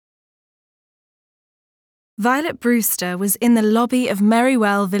Violet Brewster was in the lobby of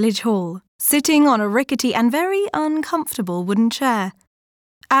Merrywell Village Hall, sitting on a rickety and very uncomfortable wooden chair.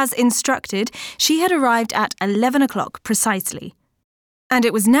 As instructed, she had arrived at 11 o'clock precisely. And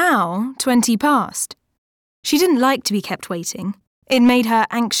it was now 20 past. She didn't like to be kept waiting. It made her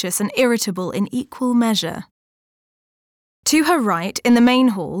anxious and irritable in equal measure. To her right, in the main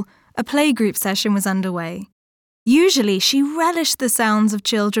hall, a playgroup session was underway. Usually she relished the sounds of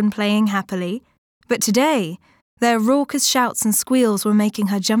children playing happily, but today their raucous shouts and squeals were making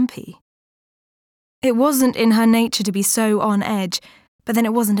her jumpy. It wasn't in her nature to be so on edge, but then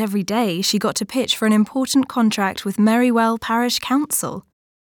it wasn't every day she got to pitch for an important contract with Merrywell Parish Council.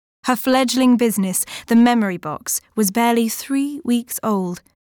 Her fledgling business, the Memory Box, was barely 3 weeks old,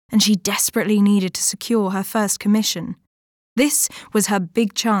 and she desperately needed to secure her first commission. This was her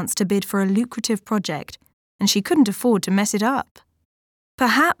big chance to bid for a lucrative project, and she couldn't afford to mess it up.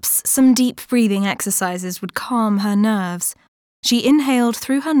 Perhaps some deep breathing exercises would calm her nerves. She inhaled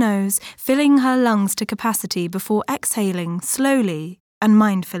through her nose, filling her lungs to capacity before exhaling slowly and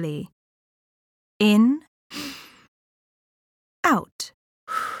mindfully. In, out.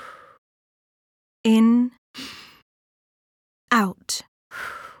 In, out.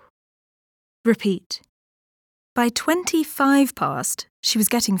 Repeat. By 25 past, she was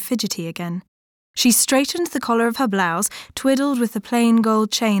getting fidgety again. She straightened the collar of her blouse, twiddled with the plain gold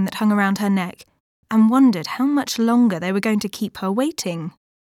chain that hung around her neck, and wondered how much longer they were going to keep her waiting.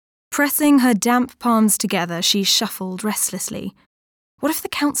 Pressing her damp palms together, she shuffled restlessly. What if the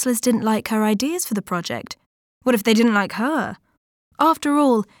councillors didn't like her ideas for the project? What if they didn't like her? After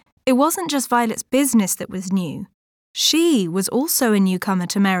all, it wasn't just Violet's business that was new. She was also a newcomer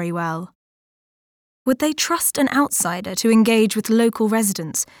to Merrywell. Would they trust an outsider to engage with local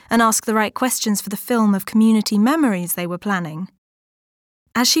residents and ask the right questions for the film of community memories they were planning?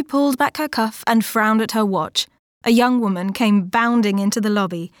 As she pulled back her cuff and frowned at her watch, a young woman came bounding into the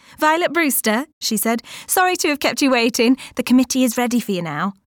lobby. "Violet Brewster," she said. "Sorry to have kept you waiting. The committee is ready for you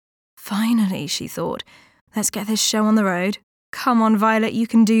now." Finally, she thought. Let's get this show on the road. Come on, Violet, you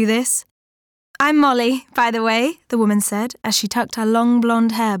can do this. "I'm Molly, by the way," the woman said as she tucked her long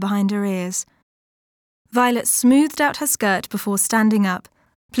blonde hair behind her ears. Violet smoothed out her skirt before standing up.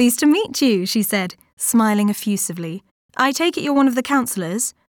 "Pleased to meet you," she said, smiling effusively. "I take it you're one of the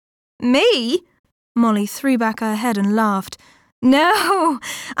councillors?" "Me?" Molly threw back her head and laughed. "No,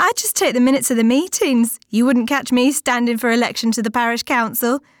 I just take the minutes of the meetings. You wouldn't catch me standing for election to the parish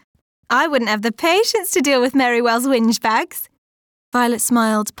council. I wouldn't have the patience to deal with Merrywell's whinge bags." Violet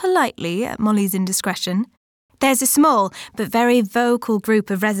smiled politely at Molly's indiscretion. "There's a small but very vocal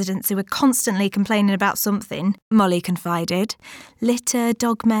group of residents who are constantly complaining about something," Molly confided. "Litter,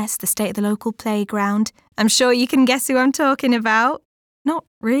 dog mess, the state of the local playground. I'm sure you can guess who I'm talking about." "Not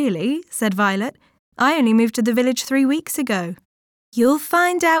really," said Violet. "I only moved to the village 3 weeks ago." "You'll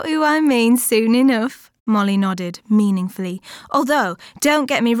find out who I mean soon enough," Molly nodded meaningfully. "Although, don't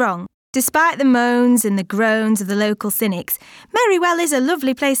get me wrong, despite the moans and the groans of the local cynics, Merrywell is a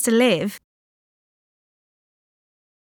lovely place to live.